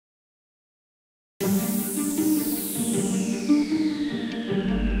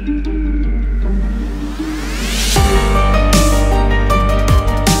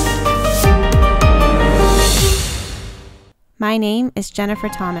My name is Jennifer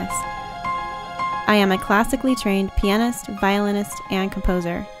Thomas. I am a classically trained pianist, violinist, and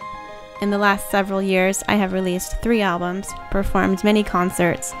composer. In the last several years, I have released 3 albums, performed many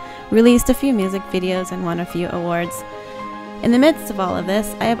concerts, released a few music videos, and won a few awards. In the midst of all of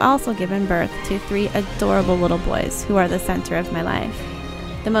this, I have also given birth to 3 adorable little boys who are the center of my life.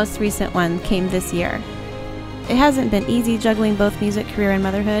 The most recent one came this year. It hasn't been easy juggling both music career and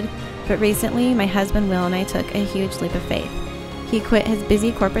motherhood, but recently my husband Will and I took a huge leap of faith. He quit his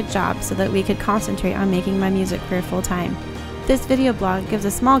busy corporate job so that we could concentrate on making my music career full-time. This video blog gives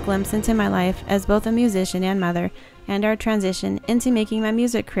a small glimpse into my life as both a musician and mother, and our transition into making my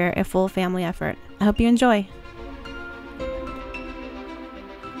music career a full family effort. I hope you enjoy.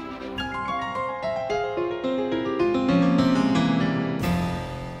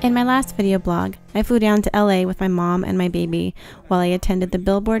 In my last video blog, I flew down to LA with my mom and my baby while I attended the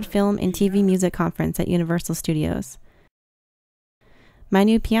Billboard Film and TV Music Conference at Universal Studios. My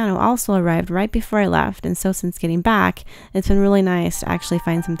new piano also arrived right before I left, and so since getting back, it's been really nice to actually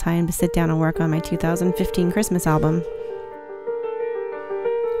find some time to sit down and work on my 2015 Christmas album.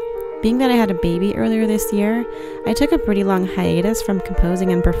 Being that I had a baby earlier this year, I took a pretty long hiatus from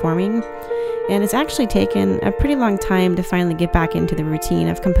composing and performing, and it's actually taken a pretty long time to finally get back into the routine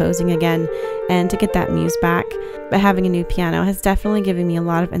of composing again and to get that muse back, but having a new piano has definitely given me a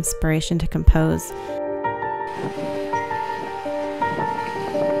lot of inspiration to compose.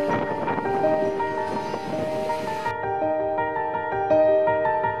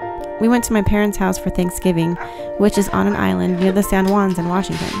 We went to my parents' house for Thanksgiving, which is on an island near the San Juans in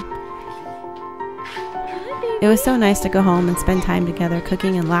Washington. It was so nice to go home and spend time together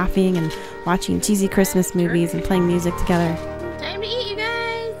cooking and laughing and watching cheesy Christmas movies and playing music together. Time to eat, you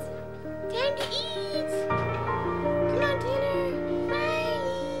guys! Time to eat! Come on, Tanner! Bye!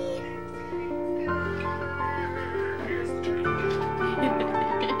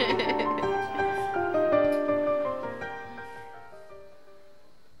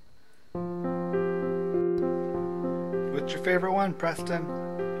 What's your favorite one, Preston?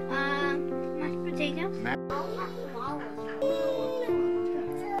 Mashed potatoes.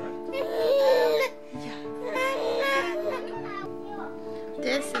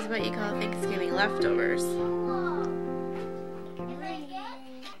 This is what you call Thanksgiving leftovers.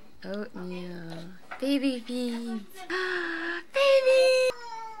 Oatmeal. Baby beans. Baby!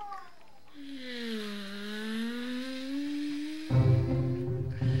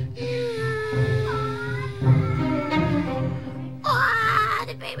 Ah,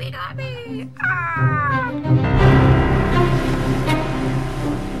 the baby got me!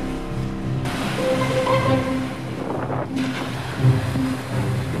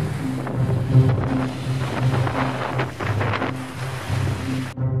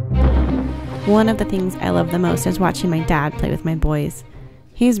 One of the things I love the most is watching my dad play with my boys.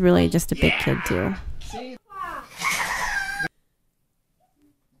 He's really just a big kid too.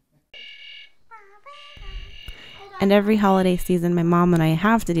 And every holiday season, my mom and I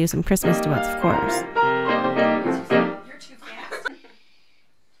have to do some Christmas duets, of course.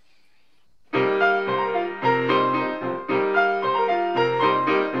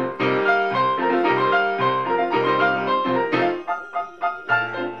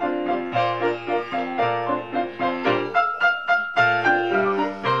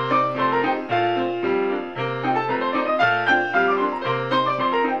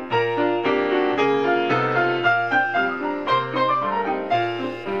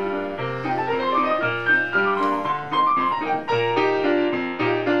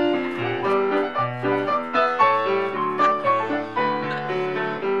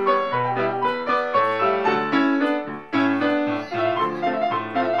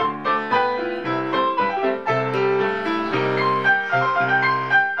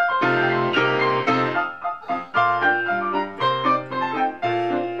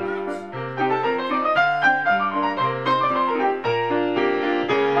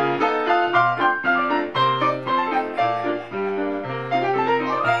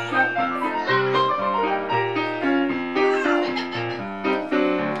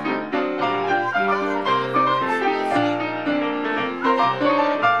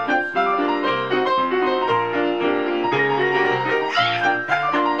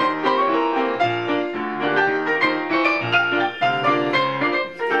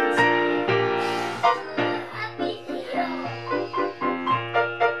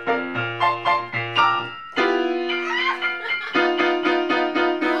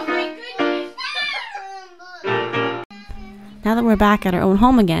 Now that we're back at our own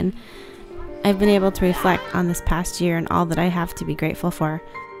home again, I've been able to reflect on this past year and all that I have to be grateful for.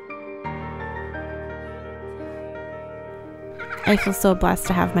 I feel so blessed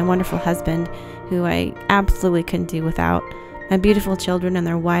to have my wonderful husband, who I absolutely couldn't do without, my beautiful children and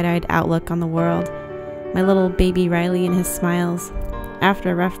their wide-eyed outlook on the world, my little baby Riley and his smiles.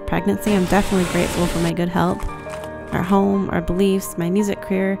 After a rough pregnancy, I'm definitely grateful for my good health, our home, our beliefs, my music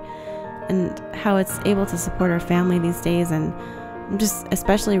career, and how it's able to support our family these days. And I'm just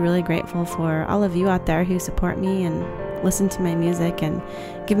especially really grateful for all of you out there who support me and listen to my music and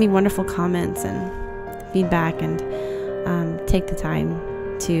give me wonderful comments and feedback, and take the time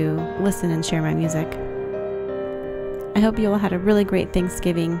to listen and share my music. I hope you all had a really great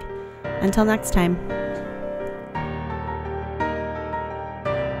Thanksgiving. Until next time.